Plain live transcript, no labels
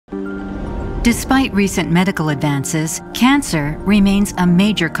Despite recent medical advances, cancer remains a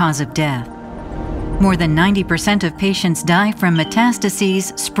major cause of death. More than 90% of patients die from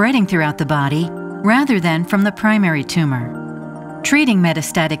metastases spreading throughout the body rather than from the primary tumor. Treating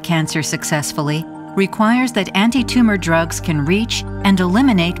metastatic cancer successfully requires that anti-tumor drugs can reach and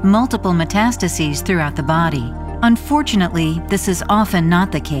eliminate multiple metastases throughout the body. Unfortunately, this is often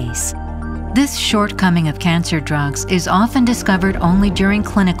not the case. This shortcoming of cancer drugs is often discovered only during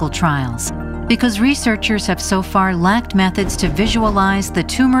clinical trials, because researchers have so far lacked methods to visualize the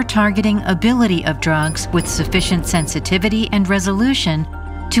tumor-targeting ability of drugs with sufficient sensitivity and resolution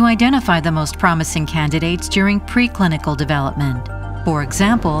to identify the most promising candidates during preclinical development. For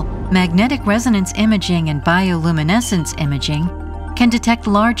example, magnetic resonance imaging and bioluminescence imaging can detect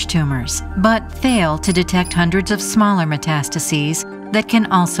large tumors, but fail to detect hundreds of smaller metastases that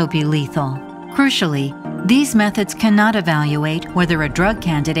can also be lethal. Crucially, these methods cannot evaluate whether a drug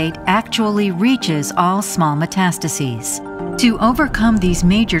candidate actually reaches all small metastases. To overcome these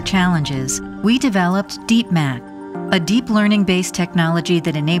major challenges, we developed DeepMac, a deep learning-based technology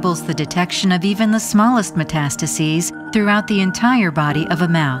that enables the detection of even the smallest metastases throughout the entire body of a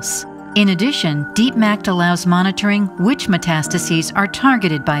mouse. In addition, DeepMac allows monitoring which metastases are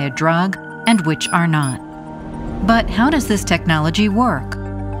targeted by a drug and which are not. But how does this technology work?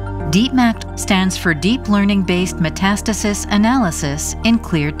 DeepMac stands for Deep Learning-Based Metastasis Analysis in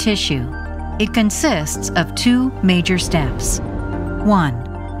Clear Tissue. It consists of two major steps.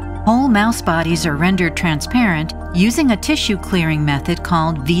 1. Whole mouse bodies are rendered transparent using a tissue clearing method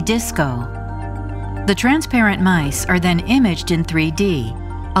called vDISCO. The transparent mice are then imaged in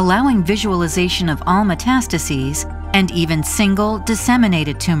 3D, allowing visualization of all metastases and even single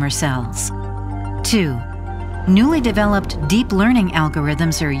disseminated tumor cells. 2. Newly developed deep learning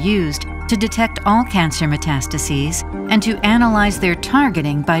algorithms are used to detect all cancer metastases and to analyze their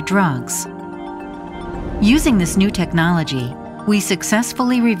targeting by drugs. Using this new technology, we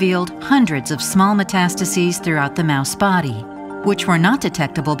successfully revealed hundreds of small metastases throughout the mouse body, which were not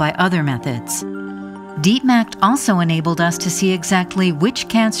detectable by other methods. DeepMac also enabled us to see exactly which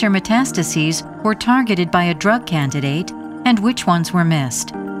cancer metastases were targeted by a drug candidate and which ones were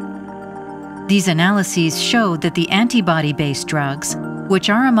missed. These analyses showed that the antibody-based drugs, which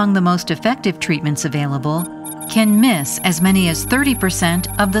are among the most effective treatments available, can miss as many as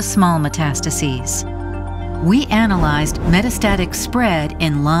 30% of the small metastases. We analyzed metastatic spread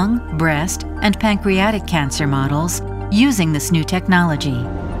in lung, breast, and pancreatic cancer models using this new technology.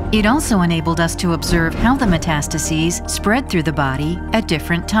 It also enabled us to observe how the metastases spread through the body at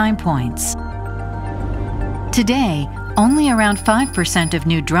different time points. Today, only around 5% of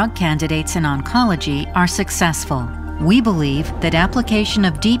new drug candidates in oncology are successful. We believe that application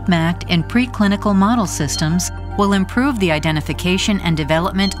of DeepMac in preclinical model systems will improve the identification and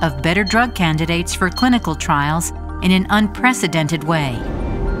development of better drug candidates for clinical trials in an unprecedented way.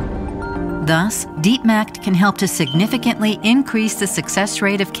 Thus, DeepMac can help to significantly increase the success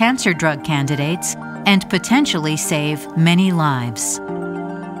rate of cancer drug candidates and potentially save many lives.